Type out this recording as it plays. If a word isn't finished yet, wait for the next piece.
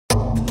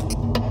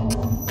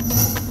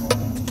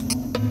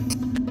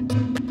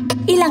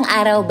Ilang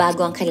araw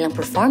bago ang kanilang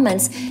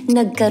performance,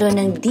 nagkaroon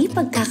ng di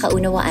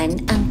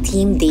pagkakaunawaan ang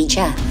Team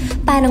Deja.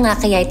 Paano nga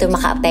kaya ito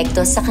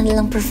makaapekto sa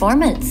kanilang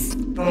performance?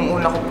 Nung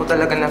una ko po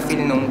talaga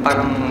na-feel nung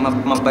parang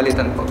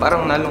mapalitan po,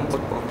 parang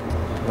nalungkot po.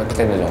 Ba't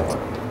ka nalungkot?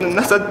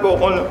 Nasad po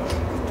ako na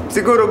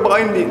siguro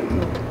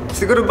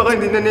baka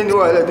hindi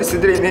naniniwala si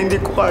Dre na hindi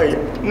ko kaya,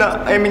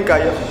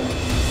 kaya.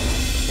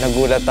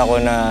 Nagulat ako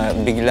na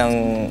biglang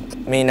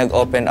may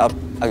nag-open up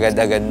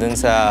agad-agad dun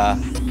sa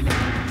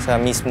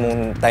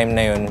mismong time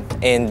na yun.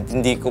 And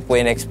hindi ko po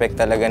in-expect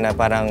talaga na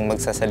parang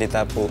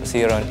magsasalita po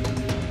si Ron.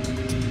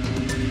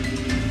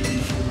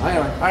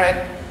 Ayun,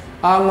 alright.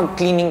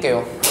 Mag-cleaning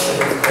kayo.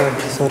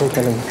 Sorry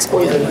talaga.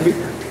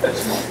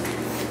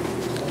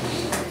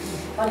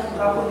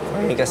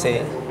 Ay,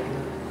 kasi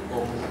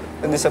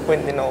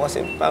na-disappoint din ako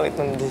kasi bakit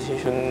ng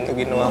decision na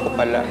ginawa ko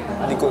pala.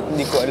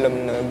 Hindi ko alam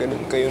na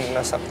ganun kayo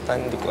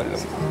nasaktan. Hindi ko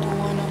alam.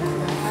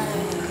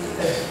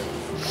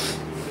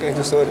 Kaya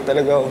sorry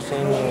talaga ako sa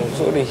inyo.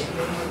 Sorry.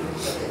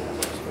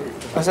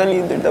 As a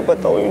leader,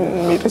 dapat ako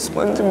yung may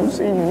responsible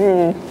sa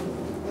inyo.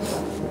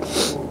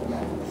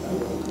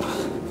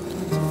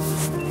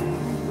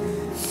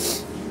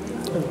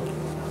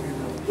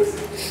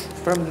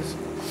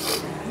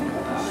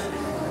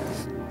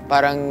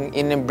 Parang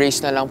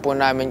in-embrace na lang po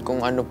namin kung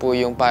ano po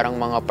yung parang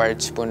mga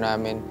parts po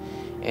namin.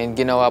 And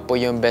ginawa po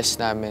yung best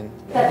namin.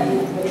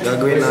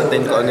 Gagawin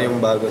natin kung ano yung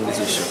bagong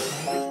decision.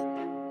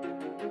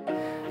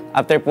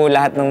 After po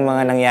lahat ng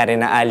mga nangyari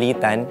na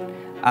alitan,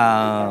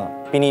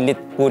 pinilit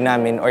po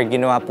namin or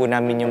ginawa po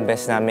namin yung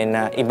best namin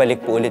na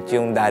ibalik po ulit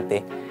yung dati.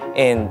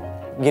 And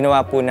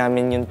ginawa po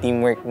namin yung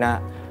teamwork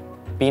na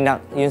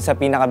yun sa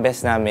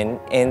pinaka-best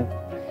namin. And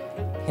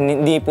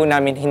hindi po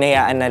namin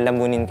hinayaan na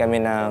lamunin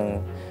kami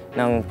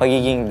ng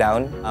pagiging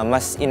down.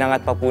 Mas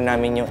inangat pa po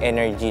namin yung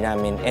energy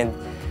namin and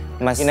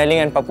mas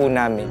inalingan pa po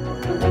namin.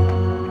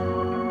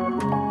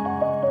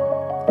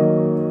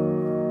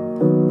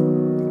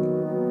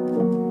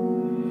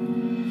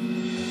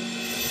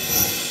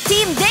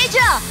 Team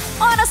Deja,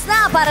 oras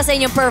na para sa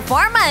inyong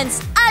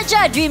performance.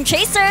 Aja Dream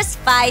Chasers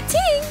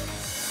fighting!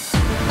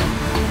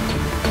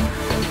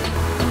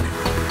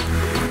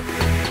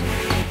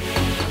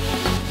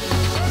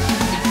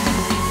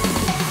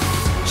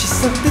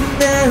 Something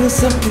new,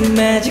 something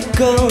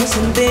magical,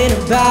 something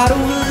about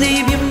her will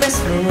leave you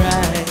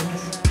mesmerized.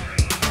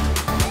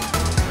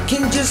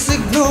 Can't just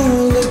ignore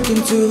her, look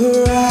into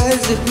her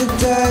eyes,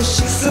 hypnotized,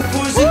 she's a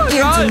force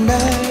again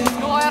tonight.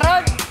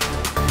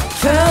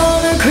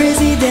 Found her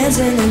crazy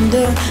dancing in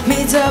the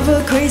midst of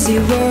a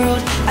crazy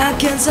world. I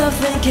can't stop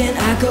thinking,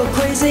 I go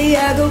crazy,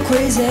 I go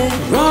crazy.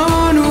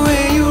 Run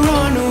away, you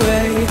run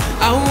away,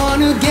 I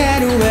wanna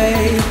get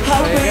away.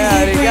 How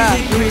crazy,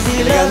 crazy,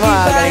 crazy, love you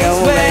finds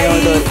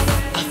way.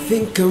 I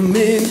think I'm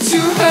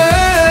into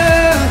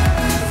her.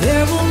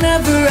 There will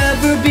never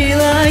ever be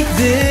like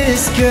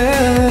this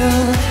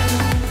girl.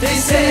 They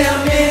say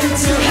I'm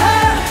into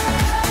her.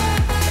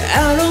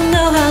 I don't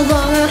know how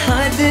long I'll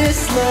hide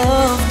this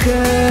love,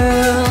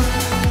 girl.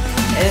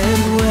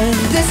 And when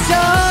the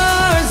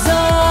stars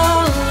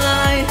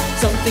align,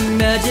 something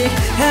magic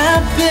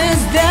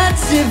happens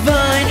that's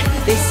divine.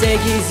 They say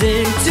he's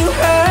into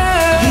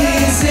her.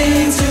 He's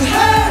into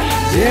her.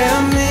 Yeah,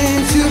 I'm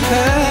into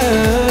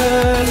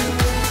her.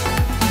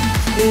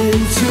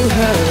 Into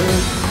her.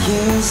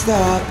 Can't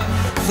stop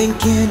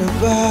thinking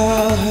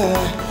about her.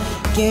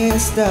 Can't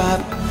stop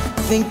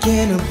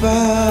thinking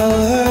about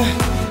her.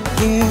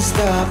 Can't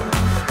stop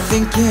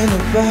thinking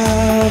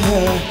about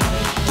her.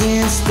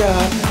 Can't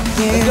stop,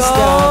 can't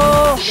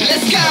stop.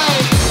 Let's go!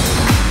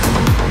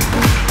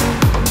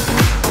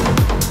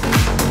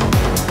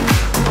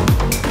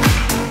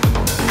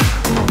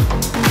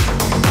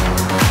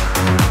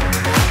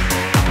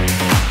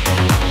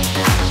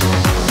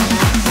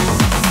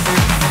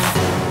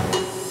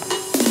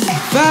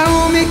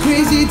 Follow me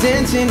crazy,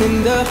 dancing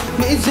in the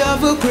midst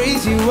of a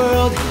crazy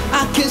world.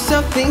 I can't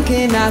stop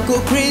thinking, I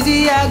go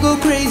crazy, I go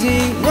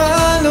crazy.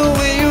 Run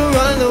away, you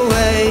run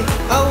away,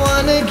 I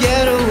wanna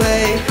get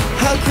away.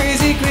 How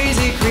crazy,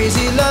 crazy,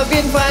 crazy love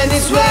can find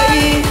its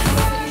way.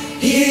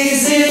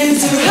 He's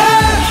into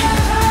her.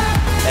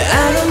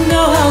 I don't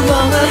know how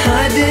long I'll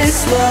hide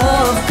this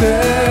love,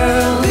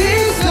 girl.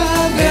 This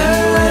love, girl.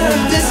 And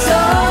when the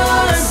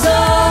stars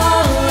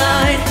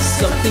align,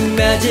 something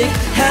magic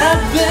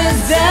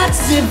happens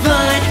that's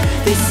divine.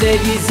 They say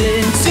he's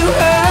into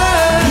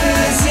her.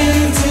 He's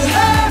into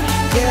her.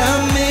 Yeah,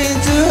 I'm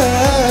into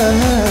her.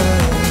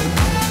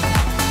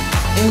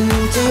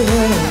 Into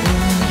her.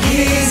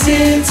 He's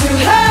into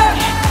her.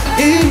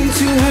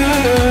 Into her.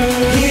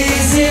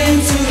 He's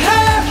into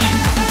her.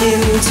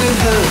 Into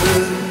her.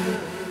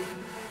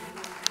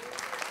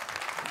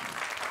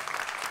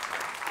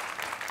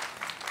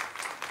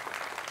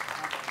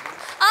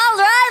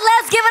 Alright,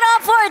 let's give it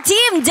up for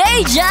Team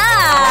Deja!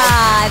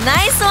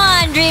 Nice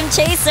one, Dream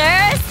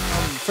Chasers!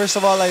 First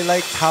of all, I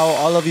liked how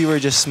all of you were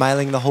just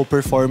smiling the whole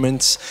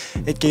performance.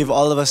 It gave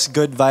all of us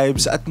good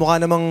vibes. At mukha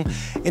namang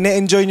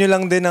ine-enjoy nyo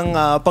lang din ang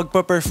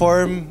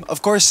pagpa-perform.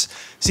 Of course,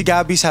 si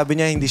Gabby sabi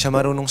niya hindi siya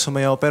marunong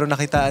sumayaw. Pero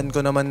nakitaan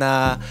ko naman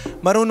na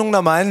marunong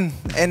naman.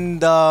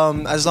 And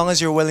as long as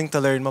you're willing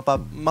to learn,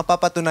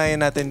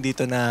 mapapatunayan natin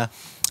dito na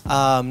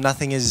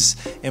nothing is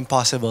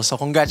impossible. So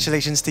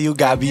congratulations to you,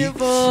 Gabby,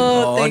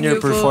 on your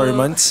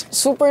performance.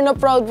 Super na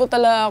proud po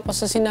talaga ako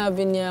sa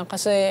sinabi niya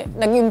kasi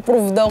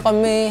nag-improve daw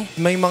kami.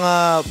 May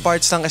mga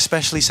parts lang,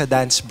 especially sa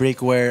dance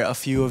break, where a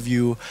few of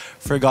you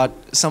forgot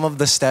some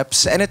of the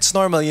steps. And it's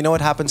normal, you know,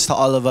 it happens to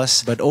all of us.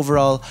 But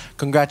overall,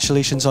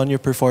 congratulations on your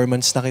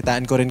performance.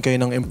 Nakitaan ko rin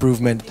kayo ng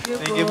improvement.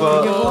 Thank you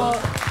po.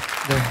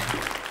 네,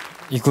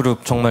 이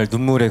그룹 정말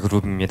눈물의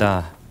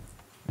그룹입니다.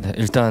 네,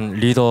 일단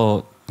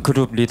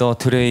그룹 리더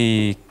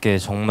드레이께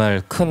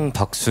정말 큰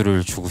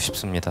박수를 주고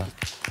싶습니다.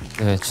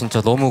 네,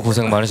 진짜 너무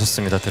고생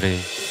많으셨습니다, 드레이.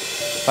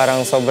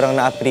 Parang sobrang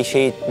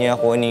na-appreciate niya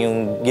kung ano yung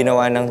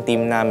ginawa ng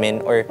team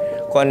namin or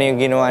kung ano yung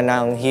ginawa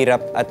ng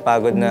hirap at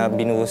pagod na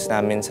binuhos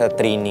namin sa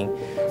training.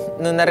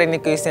 Nung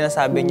narinig ko yung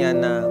sinasabi niya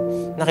na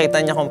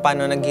nakita niya kung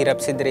paano naghirap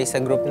si Dre sa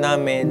group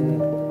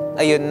namin,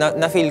 ayun,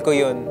 na-feel ko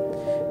yun.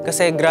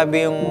 Kasi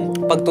grabe yung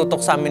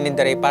pagtutok sa amin ni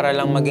Dre para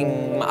lang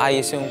maging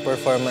maayos yung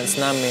performance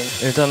namin.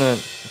 일단은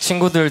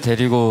친구들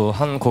데리고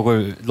한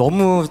곡을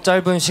너무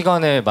짧은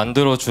시간에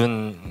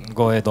만들어준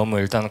거에 너무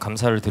일단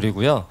감사를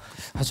드리고요.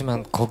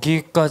 하지만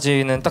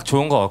거기까지는 딱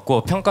좋은 것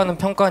같고 평가는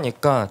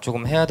평가니까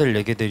조금 해야 될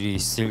얘기들이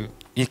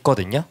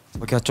있거든요.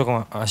 거기가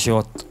조금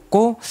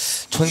아쉬웠고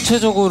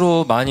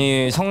전체적으로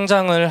많이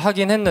성장을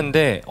하긴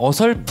했는데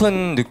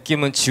어설픈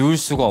느낌은 지울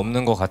수가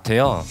없는 것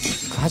같아요.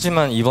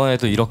 하지만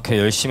이번에도 이렇게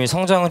열심히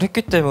성장을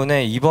했기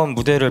때문에 이번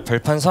무대를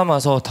발판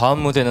삼아서 다음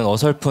무대는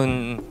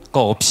어설픈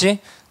거 없이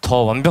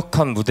더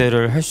완벽한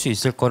무대를 할 수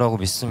있을 거라고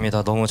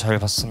믿습니다. 너무 잘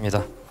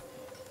봤습니다.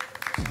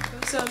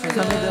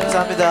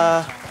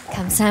 감사합니다.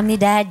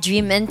 감사합니다,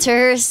 Dream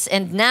Mentors.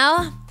 And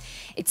now,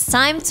 it's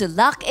time to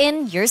lock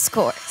in your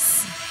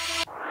scores.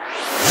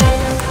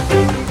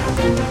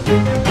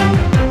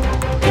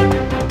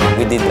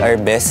 We did our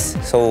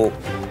best. So,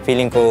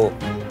 feeling ko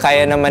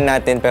kaya naman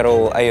natin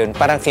pero ayun,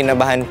 parang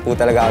kinabahan po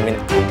talaga kami.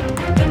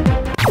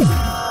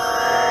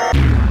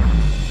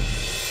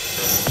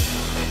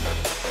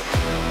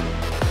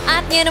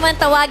 At ngayon naman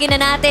tawagin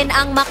na natin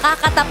ang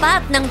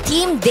makakatapat ng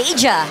Team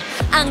Deja,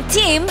 ang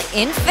Team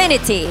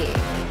Infinity.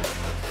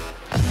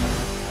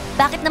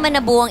 Bakit naman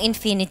nabuo ang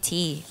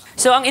Infinity?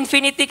 So ang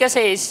Infinity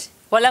kasi is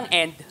walang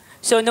end.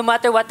 So no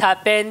matter what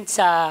happened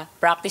sa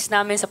practice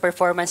namin, sa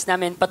performance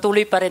namin,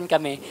 patuloy pa rin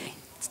kami.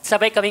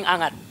 Sabay kaming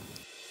angat.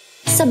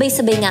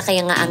 Sabay-sabay nga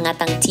kaya nga angat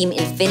ang Team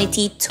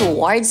Infinity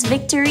towards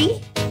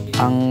victory?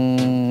 Ang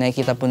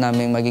nakikita po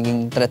namin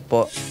magiging threat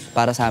po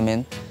para sa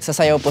amin, sa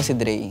sayaw po si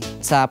Dre,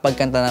 sa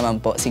pagkanta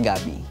naman po si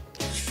Gabby.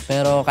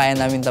 Pero kaya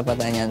namin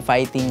tapatan yan,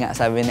 fighting nga,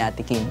 sabi ni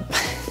Ate Kim.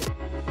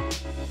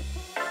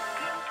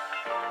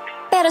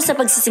 Pero sa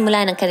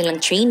pagsisimula ng kanilang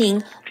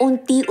training,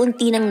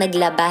 unti-unti nang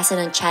naglabasan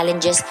ng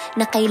challenges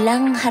na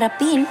kailangang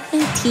harapin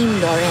ng Team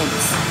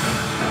Lawrence.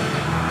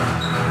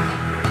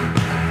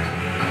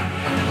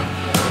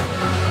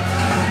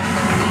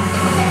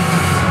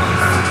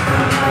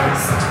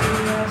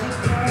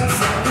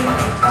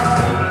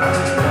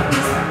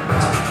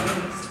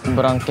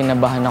 Sobrang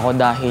kinabahan ako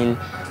dahil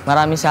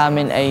marami sa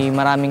amin ay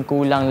maraming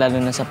kulang lalo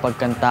na sa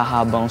pagkanta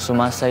habang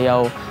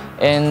sumasayaw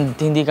and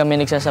hindi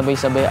kami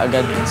nagsasabay-sabay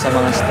agad sa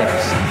mga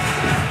steps.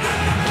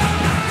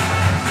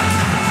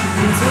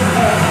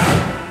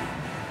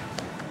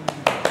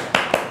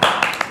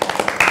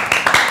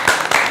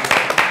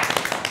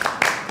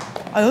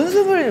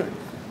 연습을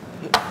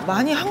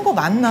많이 한 거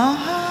맞나?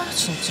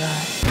 진짜.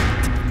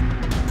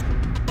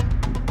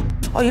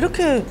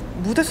 이렇게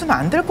무대 쓰면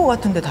안 될 것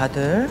같은데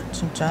다들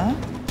진짜.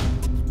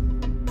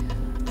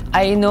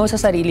 I know sa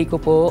sarili ko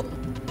po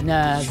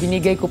na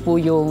binigay ko po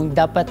yung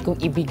dapat kong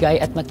ibigay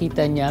at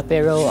makita niya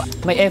pero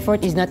my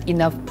effort is not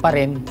enough pa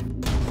rin.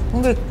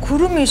 이게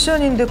그룹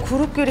미션인데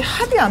그룹끼리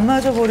합이 안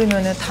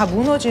맞아버리면 다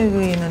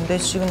무너지는데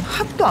지금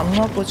합도 안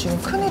맞고 지금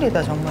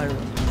큰일이다 정말로.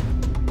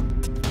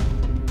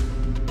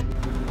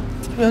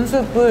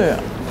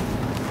 연습을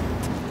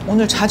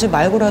오늘 자지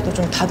말고라도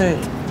좀 다들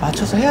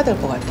맞춰서 해야 될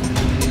것 같아요.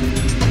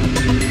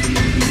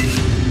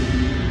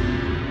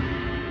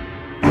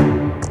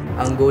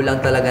 Ang goal lang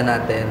talaga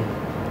natin,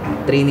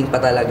 training pa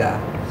talaga,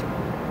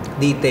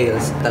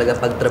 details, talaga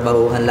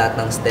pagtrabahuhan lahat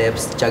ng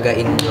steps,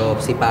 tiyagain nyo,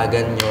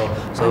 sipagan nyo.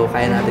 So,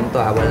 kaya natin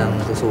to,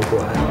 walang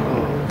susukuan.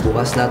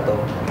 Bukas na to.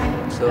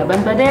 So,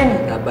 laban pa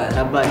din!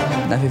 Laban.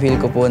 Nafe-feel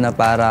ko po na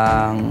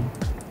parang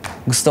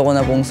gusto ko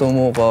na pong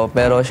sumuko,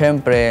 pero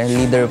syempre,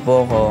 leader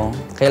po ako.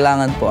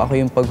 Kailangan po ako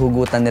yung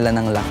paghugutan nila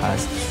ng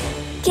lakas.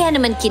 Kaya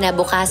naman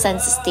kinabukasan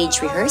sa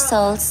stage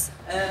rehearsals,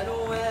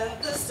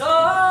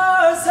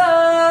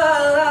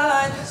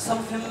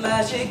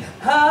 magic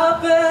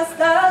happens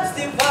that's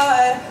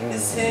divine.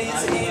 This is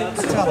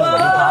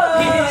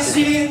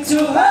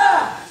into her.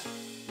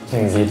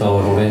 팀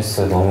리더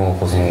로렌스 너무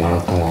고생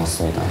많았던 것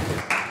같습니다.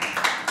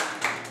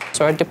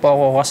 swerte po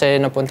ako kasi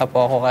napunta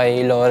po ako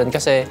kay Lauren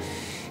kasi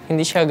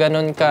hindi siya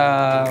ganun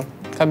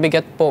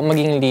kabigat po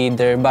maging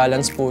leader,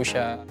 balance po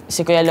siya.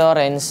 Si Kuya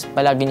Lawrence,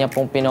 palagi niya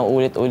pong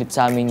pinaulit-ulit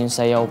sa amin yung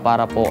sayaw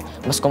para po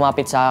mas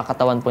kumapit sa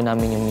katawan po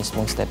namin yung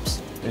mismong steps.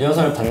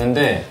 리허설을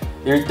봤는데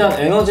일단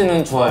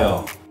에너지는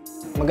좋아요.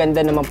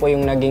 Maganda naman po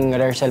yung naging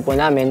rehearsal po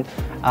namin.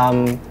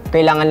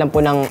 Kailangan lang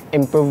po ng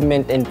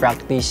improvement and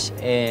practice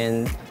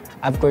and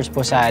of course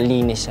po sa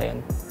linis ayun.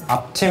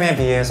 앞팀에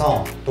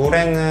비해서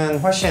노래는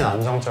훨씬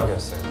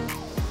안정적이었어요.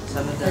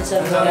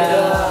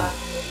 감사합니다.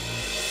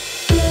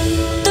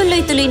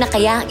 Tuloy-tuloy na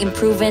kaya ang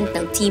improvement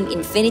ng Team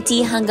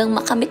Infinity hanggang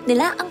makamit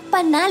nila ang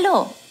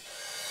panalo?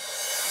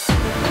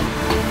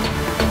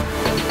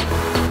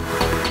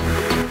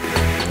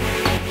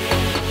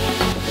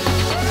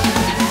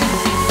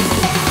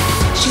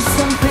 She's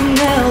something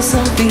else,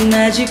 something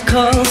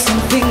magical.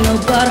 Something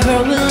about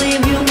her will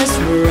leave you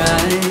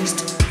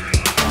mesmerized.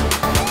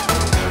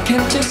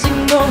 Can't just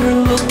ignore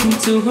her, look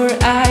into her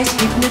eyes,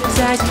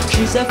 hypnotized.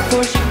 She's a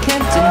force you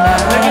can't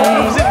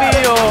deny.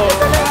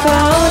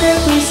 Found her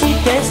crazy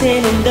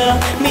dancing in the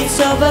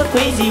midst of a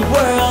crazy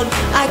world.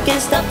 I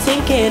can't stop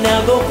thinking,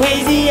 I'll go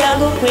crazy,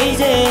 I'll go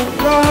crazy.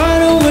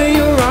 Run away,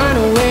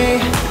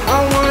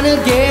 I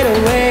wanna get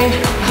away.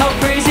 How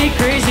crazy,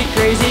 crazy,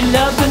 crazy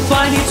love can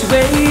find its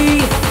way.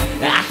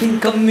 I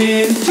think I'm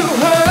into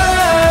her.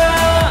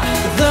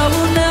 There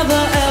will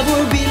never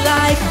ever be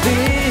like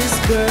this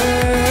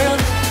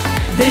girl.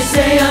 They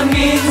say I'm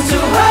into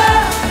her.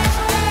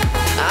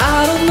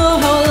 I don't know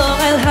how long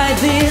I'll hide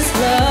this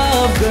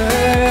love,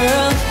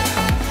 girl.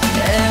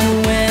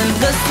 And when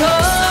the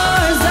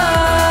stars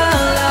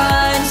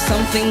align,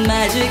 something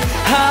magic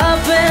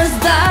happens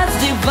that's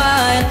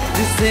divine.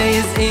 They say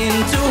he's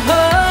into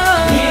her.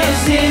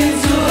 He's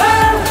into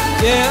her.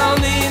 Yeah,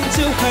 I'm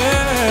into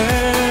her.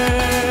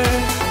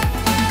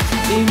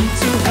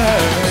 Into her.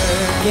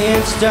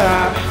 Can't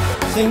stop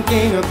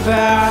thinking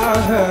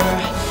about her.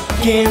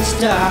 Can't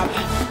stop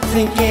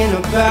thinking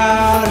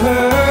about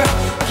her.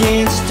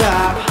 Can't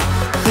stop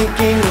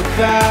thinking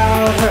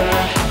about her.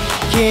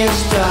 Can't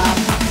stop.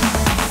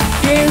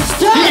 Can't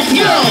stop. Let's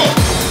go!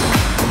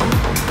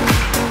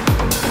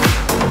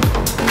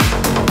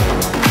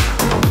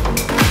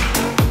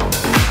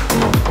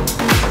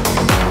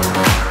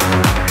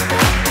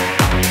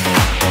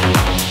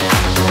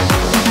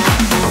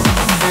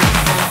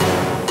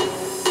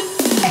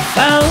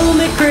 Found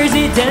me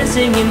crazy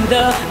dancing in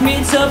the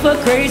midst of a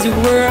crazy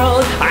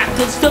world. I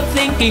can't stop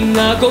thinking,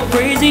 I go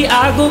crazy,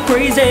 I go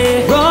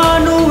crazy.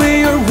 Run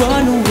away or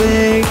run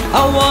away,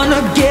 I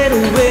wanna get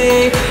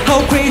away.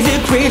 How crazy,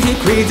 crazy,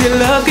 crazy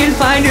love can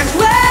find its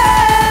way.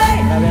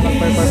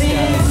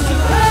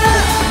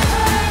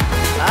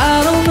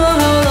 I don't know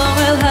how long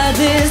I'll hide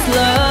this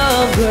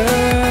love,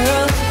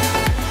 girl.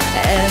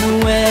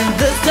 And when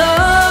the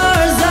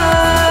stars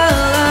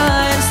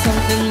align,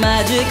 something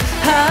magic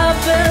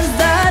happens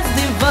that's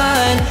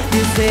divine.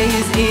 You say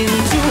he's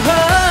into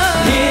her.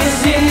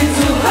 He's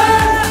into her.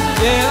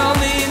 Yeah, I'm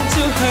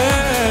into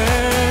her.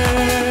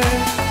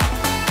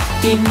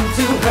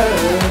 Into her.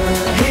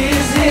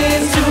 He's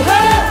into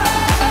her.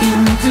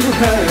 Into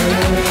her.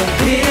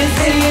 He's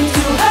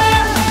into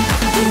her.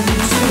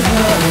 Into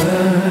her.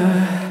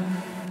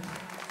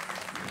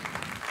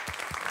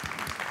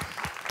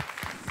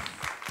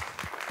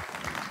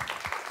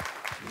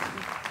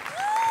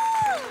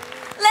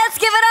 Let's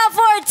give it up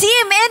for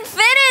Team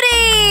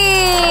Infinity!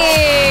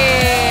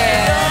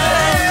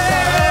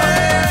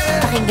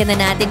 Pakinggan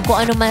na natin kung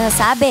ano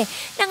masasabi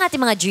ng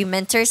ating mga dream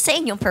mentors sa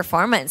inyong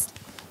performance.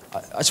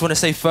 I just want to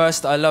say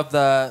first, I love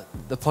the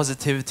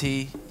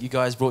positivity you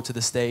guys brought to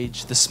the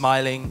stage, the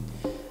smiling,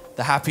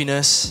 the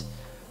happiness.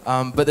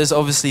 But there's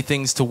obviously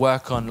things to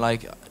work on.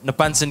 Like,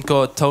 napansin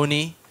ko,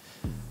 Tony,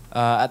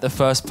 at the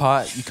first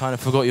part, you kind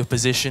of forgot your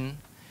position.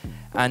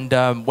 And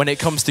when it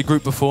comes to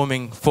group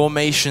performing,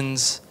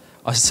 formations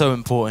are so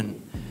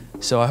important.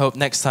 So I hope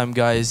next time,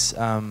 guys,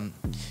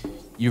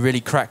 you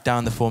really crack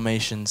down the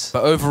formations.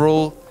 But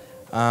overall,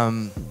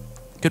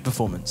 good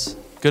performance.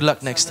 Good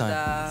luck next time.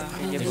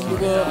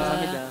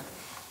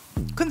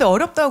 근데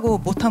어렵다고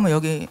못하면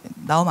여기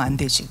나오면 안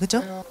되지,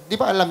 그죠? Di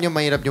ba alam nyo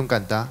mahirap yung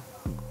kanta?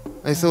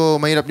 So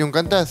mahirap yung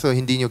kanta, so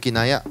hindi nyo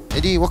kinaya.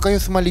 Edi wag kayo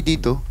sumali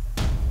dito.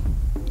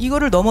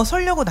 이거를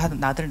넘어서려고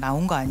나들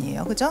나온 거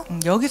아니에요, 그죠?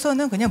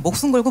 여기서는 그냥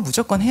목숨 걸고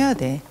무조건 해야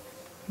돼.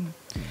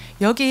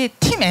 여기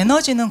팀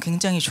에너지는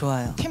굉장히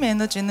좋아요. 팀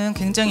에너지는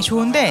굉장히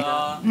좋은데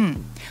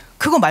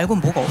그거 말고는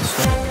뭐가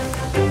없어.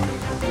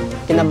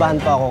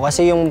 Kinabahan pa ako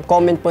kasi yung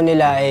comment po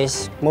nila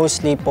is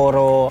mostly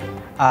puro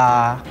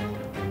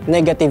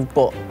negative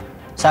po.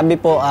 Sabi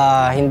po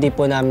hindi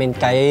po namin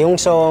kaya yung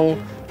song,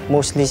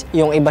 mostly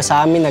yung iba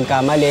sa amin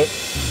nagkamali.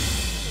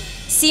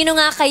 Sino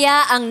nga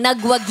kaya ang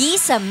nagwagi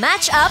sa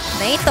match-up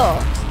na ito?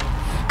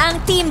 Ang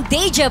Team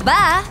Deja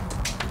ba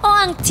o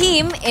ang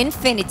Team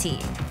Infinity?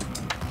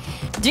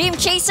 Dream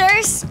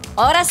Chasers,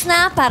 oras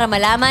na para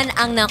malaman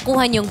ang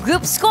nakuha niyong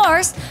group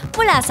scores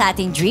mula sa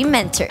ating Dream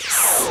Mentors.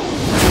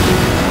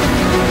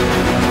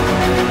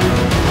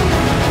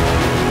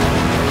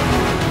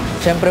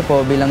 Siyempre po,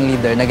 bilang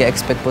leader,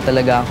 nag-expect po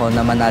talaga ako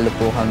na manalo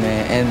po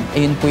kami. And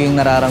ayun po yung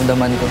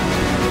nararamdaman ko.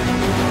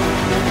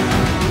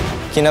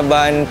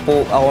 Kinabahan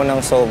po ako ng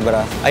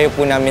sobra. Ayaw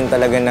po namin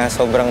talaga na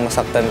sobrang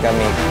masaktan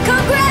kami.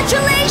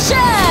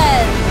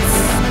 Congratulations!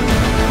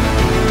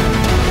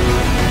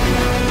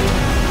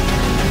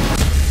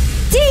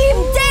 Team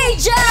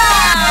Deja!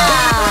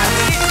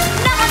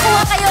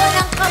 Nakakuha kayo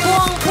ng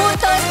kabuang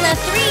puntos na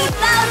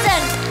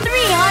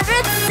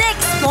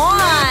 3,306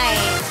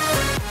 points!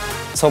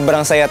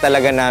 Sobrang saya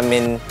talaga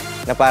namin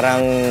na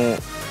parang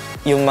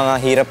yung mga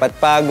hirap at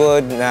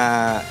pagod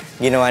na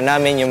ginawa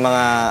namin, yung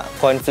mga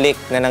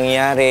conflict na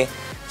nangyari,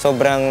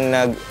 sobrang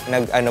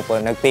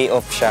nag-pay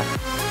off siya.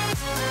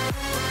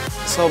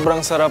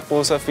 Sobrang sarap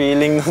po sa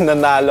feeling nung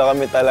nanalo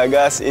kami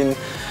talaga.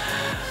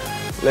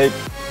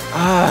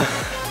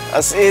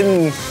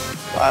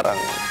 Parang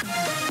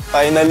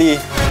finally.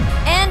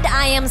 And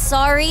I am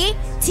sorry,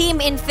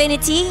 Team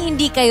Infinity,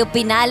 hindi kayo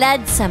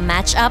pinalad sa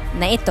matchup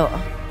na ito.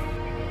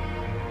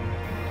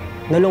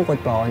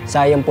 Nalungkot po ako.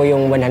 Sayang po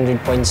yung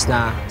 100 points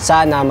na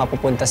sana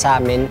mapupunta sa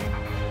amin.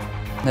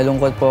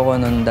 Nalungkot po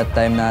ako noon that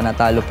time na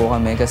natalo po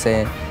kami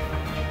kasi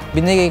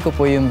binigay ko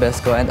po yung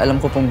best ko and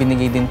alam ko pong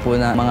binigay din po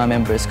na mga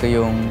members ko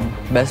yung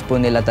best po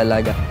nila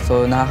talaga.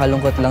 So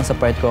nakakalungkot lang sa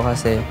part ko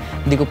kasi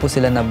hindi ko po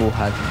sila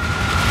nabuhat.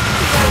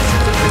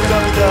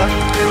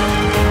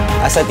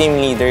 As a team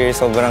leader,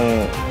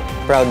 sobrang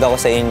proud ako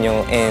sa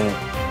inyo and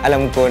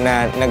alam ko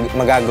na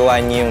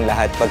magagawa niyo yung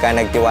lahat pagka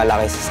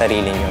nagtiwala kayo sa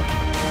sarili niyo.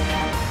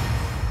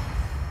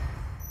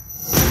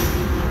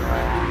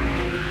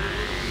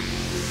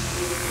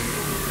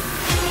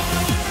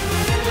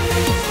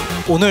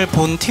 오늘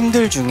본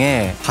팀들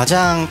중에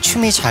가장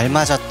춤이 잘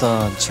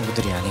맞았던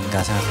친구들이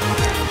아닌가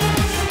생각합니다.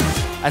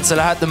 And sa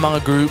lahat ng mga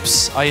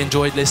groups, I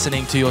enjoyed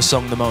listening to your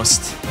song the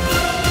most.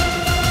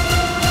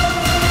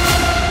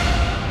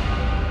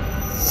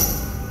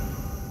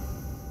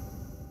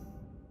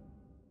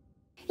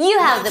 You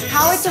have the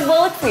power to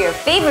vote for your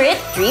favorite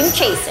Dream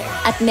Chaser.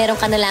 At meron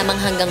ka na lamang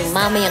hanggang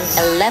mamayang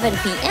 11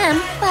 p.m.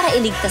 para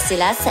iligtas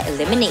sila sa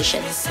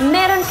elimination.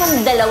 Meron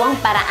kang dalawang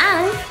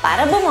paraan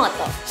para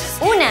bumoto.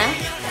 Una,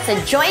 sa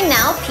Join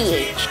Now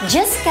PH.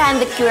 Just scan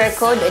the QR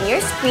code on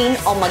your screen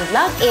o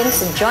mag-log in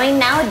sa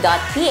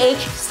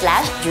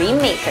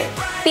joinnow.ph/dreammaker.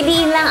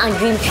 Piliin lang ang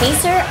Dream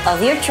Chaser of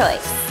your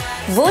choice.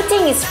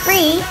 Voting is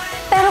free,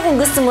 pero kung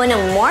gusto mo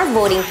ng more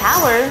voting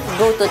power,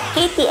 go to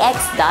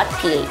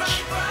ktx.ph.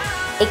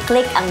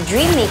 I-click ang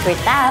Dreammaker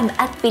tab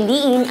at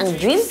piliin ang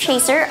Dream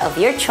Chaser of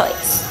your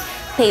choice.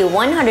 Pay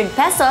 100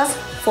 pesos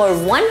for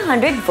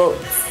 100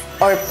 votes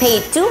or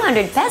pay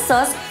 200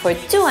 pesos for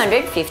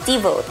 250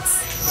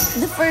 votes.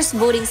 The first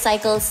voting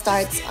cycle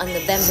starts on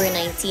November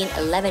 19,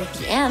 11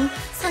 p.m.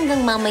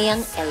 hanggang mamayang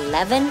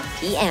 11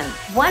 p.m.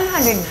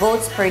 100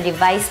 votes per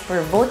device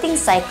per voting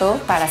cycle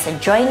para sa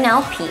Join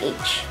Now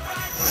PH.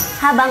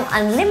 Habang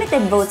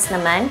unlimited votes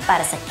naman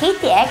para sa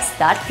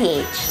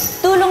ktx.ph.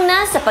 Tulong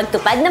na sa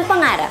pagtupad ng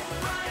pangarap.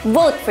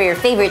 Vote for your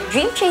favorite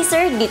Dream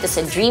Chaser dito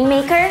sa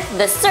Dreammaker,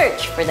 the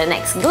search for the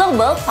next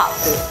global pop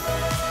group.